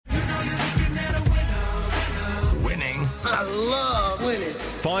I love winning.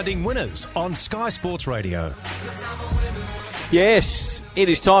 Finding winners on Sky Sports Radio. Yes, it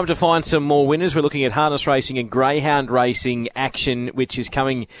is time to find some more winners. We're looking at harness racing and greyhound racing action, which is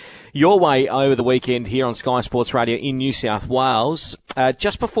coming your way over the weekend here on Sky Sports Radio in New South Wales.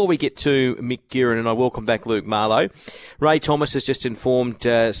 Just before we get to Mick Guerin, and I welcome back Luke Marlowe, Ray Thomas has just informed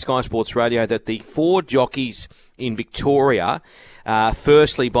Sky Sports Radio that the 4 jockeys in Victoria,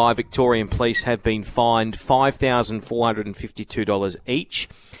 firstly by Victorian Police, have been fined $5,452 each.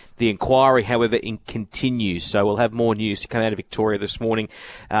 The inquiry, however, continues, so we'll have more news to come out of Victoria this morning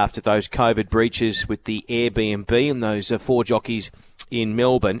after those COVID breaches with the Airbnb and those 4 jockeys in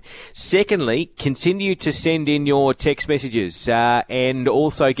Melbourne. Secondly, continue to send in your text messages and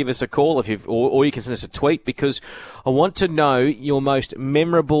also give us a call or you can send us a tweet, because I want to know your most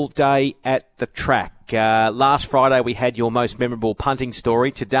memorable day at the track. Last Friday we had your most memorable punting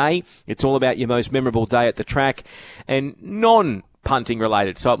story. Today it's all about your most memorable day at the track and non-punting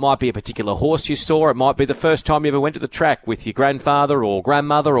related. So it might be a particular horse you saw. It might be the first time you ever went to the track with your grandfather or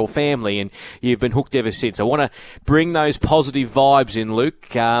grandmother or family and you've been hooked ever since. I want to bring those positive vibes in, Luke,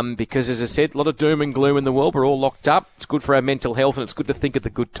 because as I said, a lot of doom and gloom in the world. We're all locked up. It's good for our mental health and it's good to think of the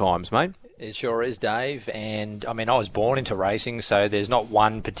good times, mate. It sure is, Dave. And, I mean, I was born into racing, so there's not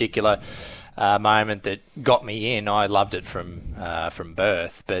one particular moment that got me in. I loved it from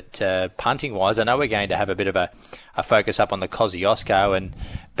birth. But punting-wise, I know we're going to have a bit of a focus up on the Kosciuszko, and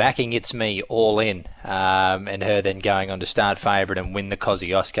backing It's Me all in, and her then going on to start favourite and win the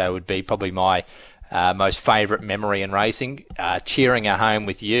Kosciuszko would be probably my most favourite memory in racing. Cheering her home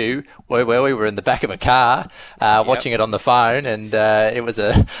with you, where we were in the back of a car, watching it on the phone, and it was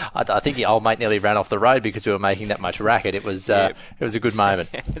I think the old mate nearly ran off the road because we were making that much racket. It was a good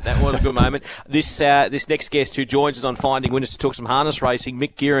moment. That was a good moment. This next guest who joins us on Finding Winners to talk some harness racing,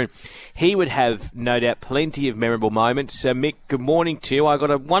 Mick Guerin, he would have no doubt plenty of memorable moments. Mick, good morning to you. I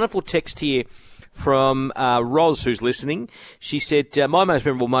got a wonderful text here from Roz, who's listening. She said, my most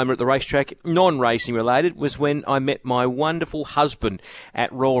memorable moment at the racetrack, non-racing related, was when I met my wonderful husband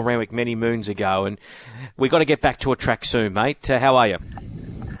at Royal Randwick many moons ago. And we got to get back to a track soon, mate. How are you?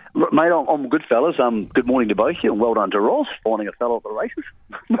 Look, mate, I'm good, fellas. Good morning to both of you, and well done to Roz, finding a fellow at the races.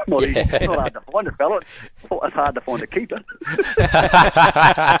 Not easy. It's not hard to find a fellow. It's hard to find a keeper.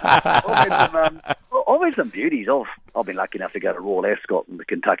 I've had some beauties. I've been lucky enough to go to Royal Ascot and the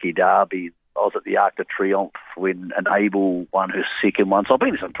Kentucky Derby. I was at the Arc de Triomphe when Enable won her second one. So I've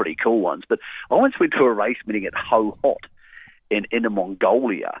been to some pretty cool ones. But I once went to a race meeting at Ho Hot in Inner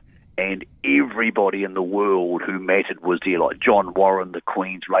Mongolia, and everybody in the world who mattered was there. Like John Warren, the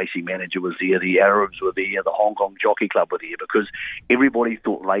Queen's racing manager, was there. The Arabs were there. The Hong Kong Jockey Club were there, because everybody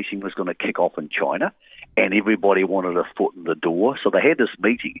thought racing was going to kick off in China, and everybody wanted a foot in the door. So they had this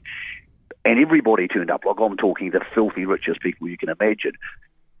meeting, and everybody turned up. Like, I'm talking the filthy richest people you can imagine.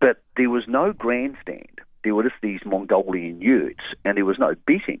 But there was no grandstand. There were just these Mongolian yurts, and there was no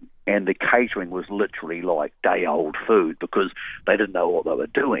betting. And the catering was literally like day-old food, because they didn't know what they were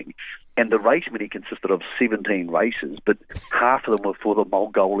doing. And the race meeting consisted of 17 races, but half of them were for the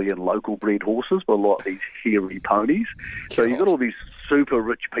Mongolian local-bred horses, but like these hairy ponies. So you've got all these super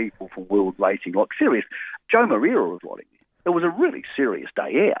rich people from world racing, like serious. Joe Moreira was riding. It was a really serious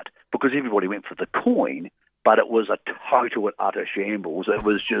day out, because everybody went for the coin, but it was a total and utter shambles. It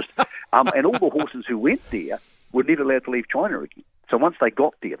was just, and all the horses who went there were never allowed to leave China again. So once they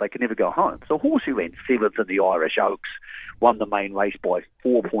got there, they could never go home. So a horse who ran 7th in the Irish Oaks won the main race by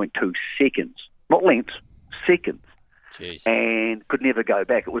 4.2 seconds. Not lengths, seconds. Jeez. And could never go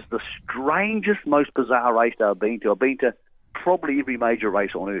back. It was the strangest, most bizarre race I've been to. I've been to probably every major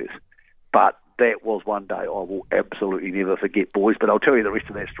race on earth. But that was one day I will absolutely never forget, boys. But I'll tell you the rest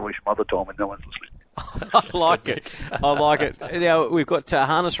of that story some other time when no one's listening. I like it. I like it. Now, we've got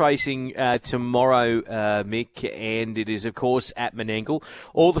harness racing tomorrow, Mick, and it is, of course, at Menangle.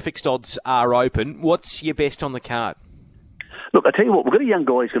 All the fixed odds are open. What's your best on the card? Look, I tell you what, we've got a young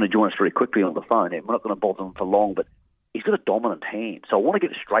guy who's going to join us very quickly on the phone, and we're not going to bother him for long, but he's got a dominant hand. So I want to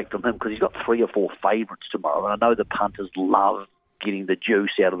get it straight from him, because he's got 3 or 4 favourites tomorrow, and I know the punters love getting the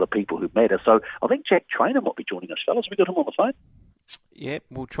juice out of the people who matter. So I think Jack Trainer might be joining us, fellas. Have we got him on the phone? Yeah,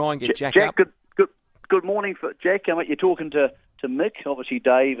 we'll try and get Jack up. Good morning, Jack. You're talking to Mick. Obviously,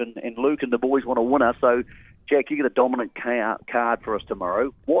 Dave and Luke and the boys want a winner. So, Jack, you get a dominant card for us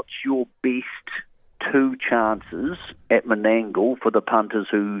tomorrow. What's your best 2 chances at Menangle for the punters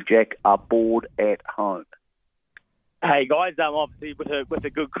who, Jack, are bored at home? Hey guys, obviously with a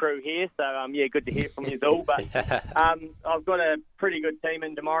good crew here, so good to hear from you all. But I've got a pretty good team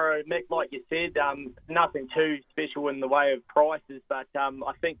in tomorrow, Mick. Like you said, nothing too special in the way of prices, but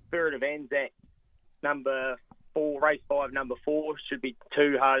I think Spirit of Anzac, number race 5, number 4 should be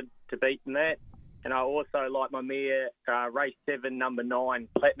too hard to beat in that. And I also like my mare, race 7, number 9,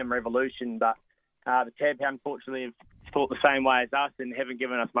 Platinum Revolution. But the Tab, unfortunately, have thought the same way as us and haven't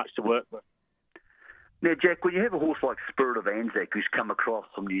given us much to work with. Now, Jack, when you have a horse like Spirit of Anzac who's come across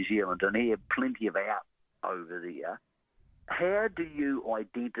from New Zealand and he had plenty of out over there, how do you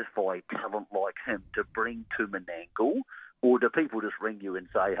identify talent like him to bring to Menangle? Or do people just ring you and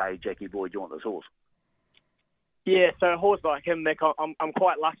say, hey, Jackie boy, do you want this horse? Yeah, so a horse like him, Mick, I'm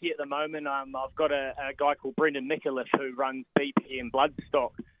quite lucky at the moment. I've got a guy called Brendan Micallef who runs BP and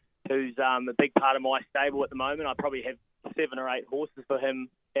Bloodstock, who's a big part of my stable at the moment. I probably have 7 or 8 horses for him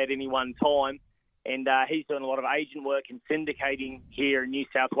at any one time. And he's doing a lot of agent work and syndicating here in New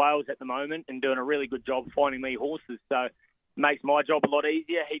South Wales at the moment and doing a really good job finding me horses. So it makes my job a lot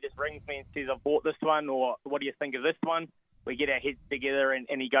easier. He just rings me and says, I've bought this one, or what do you think of this one? We get our heads together and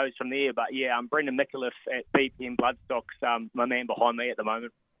he goes from there. But, yeah, Brendan Micallef at BP and Bloodstock's my man behind me at the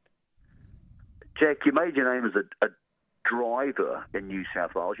moment. Jack, you made your name as a driver in New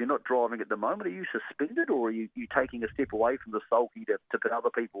South Wales. You're not driving at the moment. Are you suspended, or are you taking a step away from the sulky to put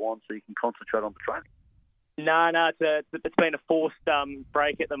other people on so you can concentrate on the training? No, it's been a forced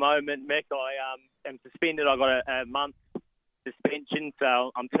break at the moment, Mick. I am suspended. I got a month suspension,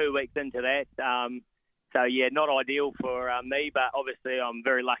 so I'm 2 weeks into that. So, yeah, not ideal for me, but obviously I'm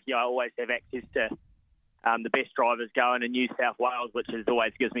very lucky. I always have access to the best drivers going in New South Wales, which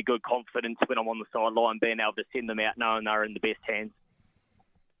always gives me good confidence when I'm on the sideline, being able to send them out knowing they're in the best hands.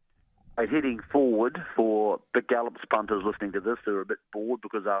 Heading forward for the Gallops punters listening to this, they're a bit bored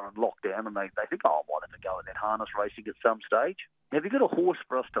because they're in lockdown and they think, oh, I wanted to go in that harness racing at some stage. Have you got a horse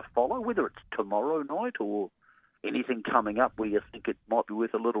for us to follow, whether it's tomorrow night or anything coming up where you think it might be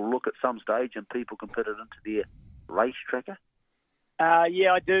worth a little look at some stage and people can put it into their race tracker?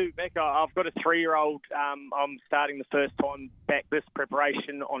 Yeah, I do, Mick. I've got a 3-year-old. I'm starting the first time back this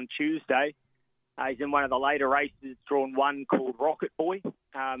preparation on Tuesday. He's in one of the later races, drawn 1 called Rocket Boy.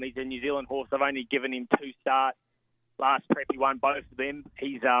 He's a New Zealand horse. I've only given him 2 starts. Last prep, he won both of them.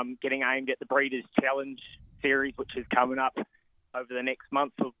 He's getting aimed at the Breeders' Challenge Series, which is coming up over the next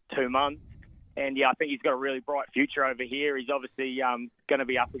month or 2 months. And, yeah, I think he's got a really bright future over here. He's obviously going to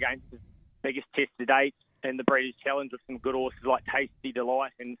be up against his biggest test to date in the Breeders' Challenge with some good horses like Tasty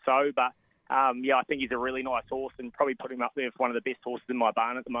Delight and so. But, yeah, I think he's a really nice horse and probably put him up there for one of the best horses in my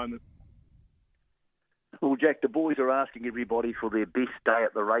barn at the moment. Well, Jack, the boys are asking everybody for their best day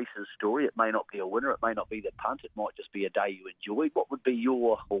at the races story. It may not be a winner. It may not be the punt. It might just be a day you enjoyed. What would be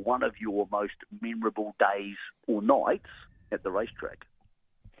your or one of your most memorable days or nights at the racetrack?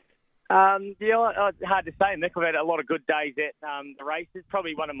 Yeah, hard to say, Nick. I've had a lot of good days at the races.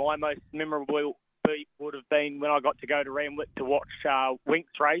 Probably one of my most memorable would have been when I got to go to Randwick to watch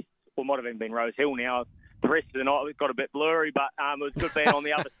Winks race, or might have been Rose Hill now. The rest of the night it got a bit blurry, but it was good being on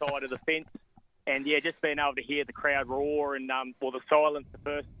the other side of the fence. And, yeah, just being able to hear the crowd roar and, the silence the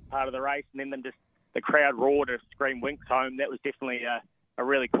first part of the race, and then just the crowd roar to scream Winks home, that was definitely a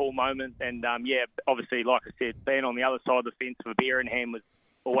really cool moment. And, yeah, obviously, like I said, being on the other side of the fence with a beer in hand was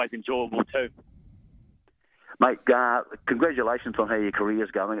always enjoyable too. Mate, congratulations on how your career's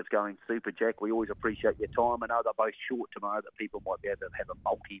going. It's going super, Jack. We always appreciate your time. I know they're both short tomorrow, that people might be able to have a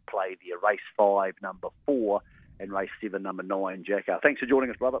multi-play via race 5, number 4, and race 7, number 9, Jack. Thanks for joining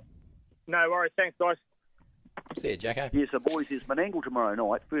us, brother. No worries. Thanks, guys. See you, Jacko. Yes, so boys, there's Menangle tomorrow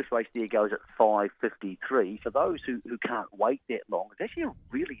night. First race there goes at 5:53. For those who can't wait that long, it's actually a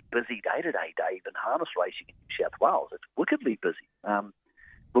really busy day today, Dave, in harness racing in New South Wales. It's wickedly busy.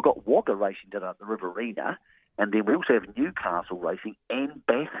 We've got Wagga racing today at the Riverina, and then we also have Newcastle racing and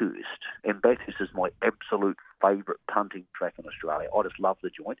Bathurst. And Bathurst is my absolute favourite punting track in Australia. I just love the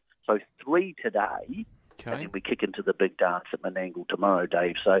joint. So 3 today, and then we kick into the big dance at Menangle tomorrow,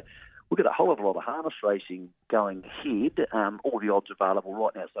 Dave. So we've got a whole lot of harness racing going ahead. All the odds available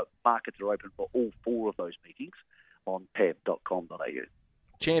right now. So markets are open for all 4 of those meetings on tab.com.au.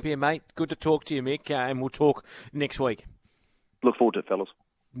 Champion, mate. Good to talk to you, Mick, and we'll talk next week. Look forward to it, fellas.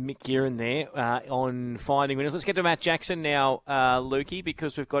 Mick Guerin there on finding winners. Let's get to Matt Jackson now, Lukey,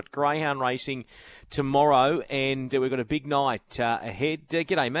 because we've got greyhound racing tomorrow and we've got a big night ahead.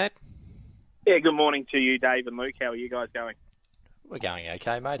 G'day, Matt. Yeah, good morning to you, Dave and Luke. How are you guys going? We're going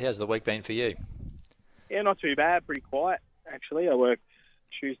okay, mate. How's the week been for you? Yeah, not too bad. Pretty quiet, actually. I worked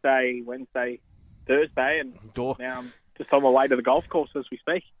Tuesday, Wednesday, Thursday, and now I'm just on my way to the golf course as we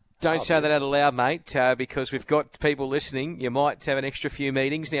speak. Don't say that out loud, mate, because we've got people listening. You might have an extra few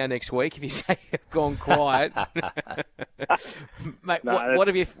meetings now next week if you say you've gone quiet. Mate, what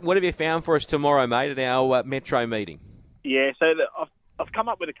have you found for us tomorrow, mate, at our Metro meeting? Yeah, so I've come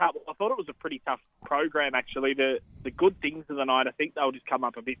up with a couple. I thought it was a pretty tough program, actually. The good things of the night, I think they'll just come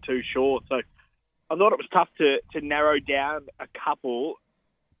up a bit too short. So I thought it was tough to narrow down a couple.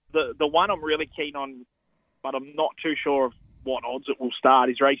 The one I'm really keen on, but I'm not too sure of what odds it will start,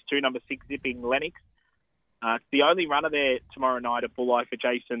 is race 2, number 6, Zipping Lennox. It's the only runner there tomorrow night at Bulli for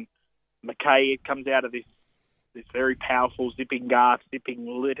Jason McKay. It comes out of this very powerful Zipping Garth, Zipping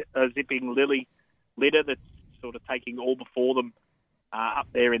Lily litter that's sort of taking all before them up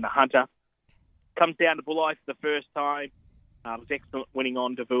there in the Hunter. Comes down to Bulli for the first time. Was excellent winning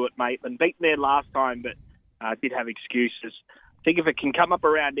on Davoo at Maitland. Beaten there last time, but did have excuses. I think if it can come up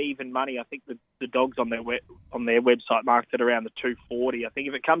around even money, I think the dogs on their website marked it around the 240. I think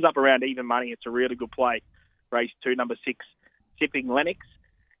if it comes up around even money, it's a really good play. Race 2, number 6, Zipping Lennox.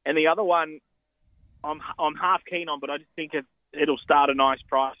 And the other one I'm half keen on, but I just think it'll start a nice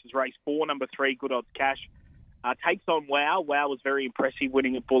price, is race 4, number 3, Good Odds Cash. Takes on Wow. Wow was very impressive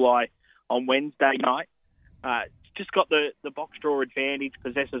winning at Bulli on Wednesday night. Just got the box draw advantage,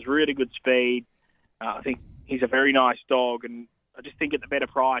 possesses really good speed. I think he's a very nice dog, and I just think at the better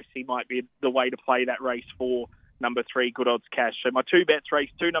price, he might be the way to play that race 4, number 3, Good Odds Cash. So my 2 bets, race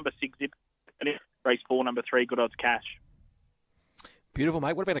 2, number 6, Zip, and race 4, number 3, Good Odds Cash. Beautiful,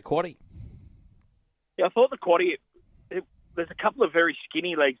 mate. What about a quaddie? Yeah, I thought the quaddie, there's a couple of very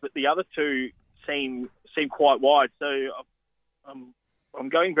skinny legs, but the other two seem quite wide. So I'm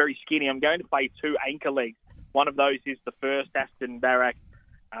going very skinny. I'm going to play 2 anchor legs. One of those is the first, Aston Barak.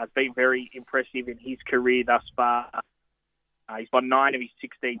 Has been very impressive in his career thus far. He's won 9 of his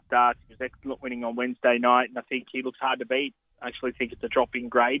 16 starts. He was excellent winning on Wednesday night, and I think he looks hard to beat. I actually think it's a drop in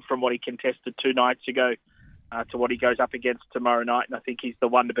grade from what he contested 2 nights ago to what he goes up against tomorrow night, and I think he's the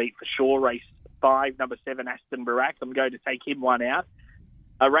one to beat for sure. Race 5, number 7, Aston Barak. I'm going to take him one out.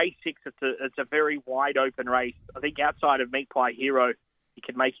 Race 6, it's a very wide open race. I think outside of Meat Pie Hero, you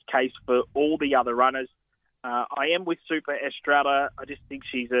can make a case for all the other runners. I am with Super Estrella. I just think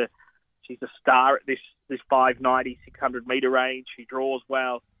she's a star at this 590, 600 metre range. She draws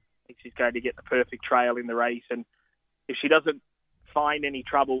well. I think she's going to get the perfect trail in the race. And if she doesn't find any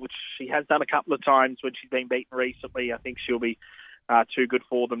trouble, which she has done a couple of times when she's been beaten recently, I think she'll be too good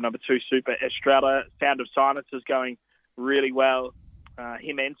for them. Number 2, Super Estrella. Sound of Silence is going really well.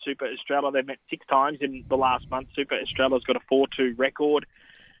 Him and Super Estrella, they've met 6 times in the last month. Super Estrella's got a 4-2 record.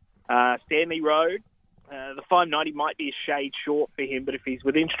 Stanley Road. The 590 might be a shade short for him, but if he's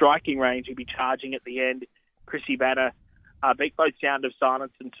within striking range, he'll be charging at the end. Chrissy Banner beat both Sound of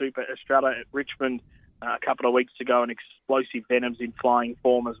Silence and Super Estrella at Richmond a couple of weeks ago, and Explosive Venom's in flying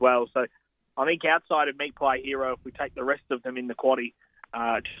form as well. So I think outside of Meat Pie Hero, if we take the rest of them in the quaddie,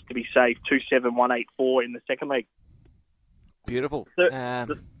 just to be safe, 2-7-1-8-4 in the second leg. Beautiful. Third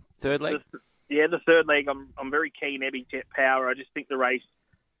leg? The third leg, I'm very keen, Ebby Jet Power. I just think the race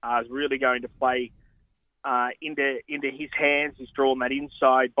is really going to play into his hands. He's drawn that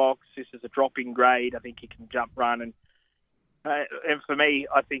inside box. This is a drop-in grade. I think he can jump run. And for me,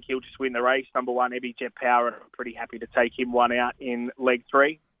 I think he'll just win the race. Number 1, Ebby Jet Power, and I'm pretty happy to take him one out in leg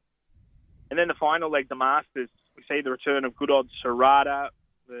 3. And then the final leg, the Masters, we see the return of Good Odds Serrata,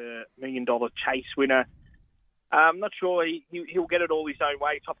 the $1 million chase winner. I'm not sure he'll get it all his own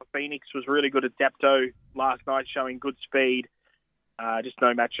way. Top of Phoenix was really good at Dapto last night, showing good speed. Just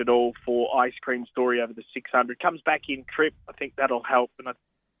no match at all for Ice Cream Story over the 600. Comes back in trip. I think that'll help. And I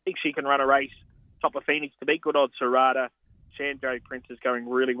think she can run a race. Top of Phoenix to beat Good Odds Serrata. Shanjo Prince is going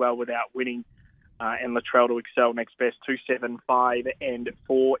really well without winning. And Latrell to excel next best, 2, 7, 5 and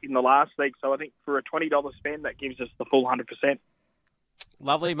 4 in the last leg. So I think for a $20 spend, that gives us the full 100%.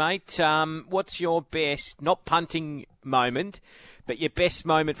 Lovely, mate. What's your best, not punting moment, but your best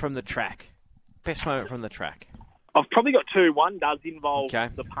moment from the track? Best moment from the track. I've probably got 2. One does involve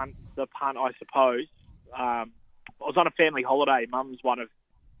the punt, I suppose. I was on a family holiday. Mum's one of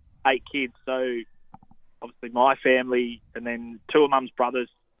 8 kids, so obviously my family and then 2 of Mum's brothers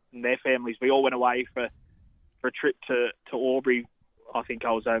and their families, we all went away for a trip to Albury. I think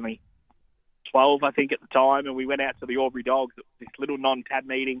I was only 12, I think, at the time, and we went out to the Albury Dogs. It was this little non-tab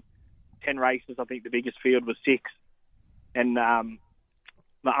meeting, 10 races. I think the biggest field was 6. And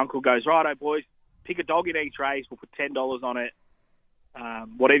my uncle goes, righto, boys, pick a dog in each race. We'll put $10 on it.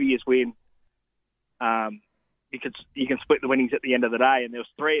 Whatever you win, you can split the winnings at the end of the day. And there was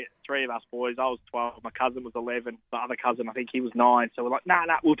three of us boys. I was 12. My cousin was 11. The other cousin, I think he was 9. So we're like, nah,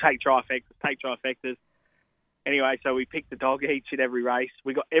 we'll take trifectas. Anyway, so we picked the dog each in every race.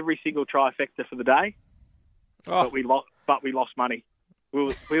 We got every single trifecta for the day, but we lost money. We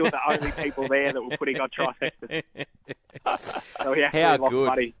were the only people there that were putting on trifectas. So we actually lost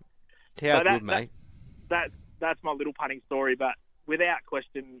money. How good, mate. That's my little punting story, but without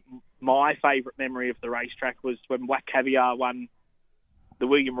question, my favourite memory of the racetrack was when Black Caviar won the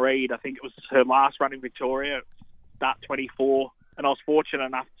William Reid. I think it was her last run in Victoria, start 24, and I was fortunate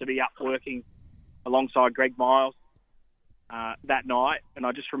enough to be up working alongside Greg Miles that night, and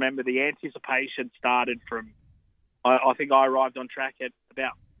I just remember the anticipation started from, I think I arrived on track at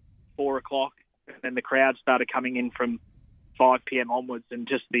about 4 o'clock, and then the crowd started coming in from 5 p.m. onwards, and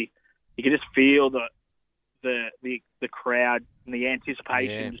just you could just feel the crowd and the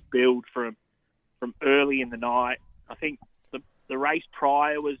anticipation just build from early in the night. I think the race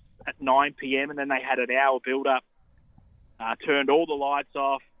prior was at 9 p.m. and then they had an hour build-up, turned all the lights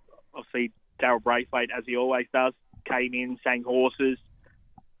off. Obviously, Darryl Braithwaite, as he always does, came in, sang horses,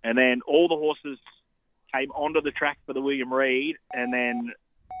 and then all the horses came onto the track for the William Reid, and then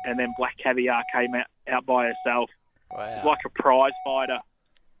Black Caviar came out by herself. Wow. It was like a prize fighter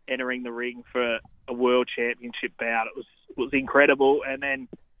entering the ring for a world championship bout. It was incredible, and then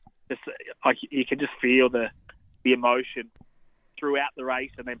you could just feel the emotion throughout the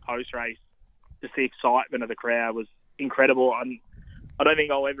race, and then post-race, just the excitement of the crowd was incredible. And I don't think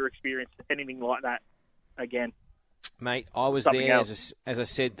I'll ever experience anything like that again. Mate, I was Something there, else. as I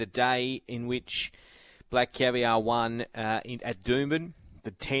said, the day in which Black Caviar won at Doomben,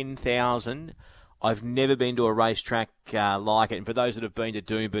 the 10,000. I've never been to a racetrack like it. And for those that have been to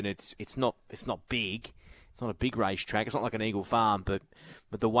Doomben, it's not big. It's not a big racetrack. It's not like an Eagle Farm, but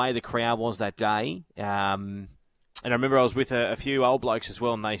the way the crowd was that day. And I remember I was with a few old blokes as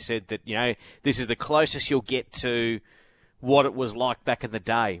well, and they said that, this is the closest you'll get to what it was like back in the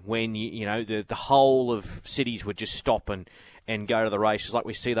day when, the whole of cities would just stop and go to the races, like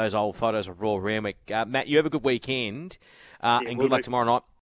we see those old photos of Royal Randwick. Matt, you have a good weekend, and good luck tomorrow night.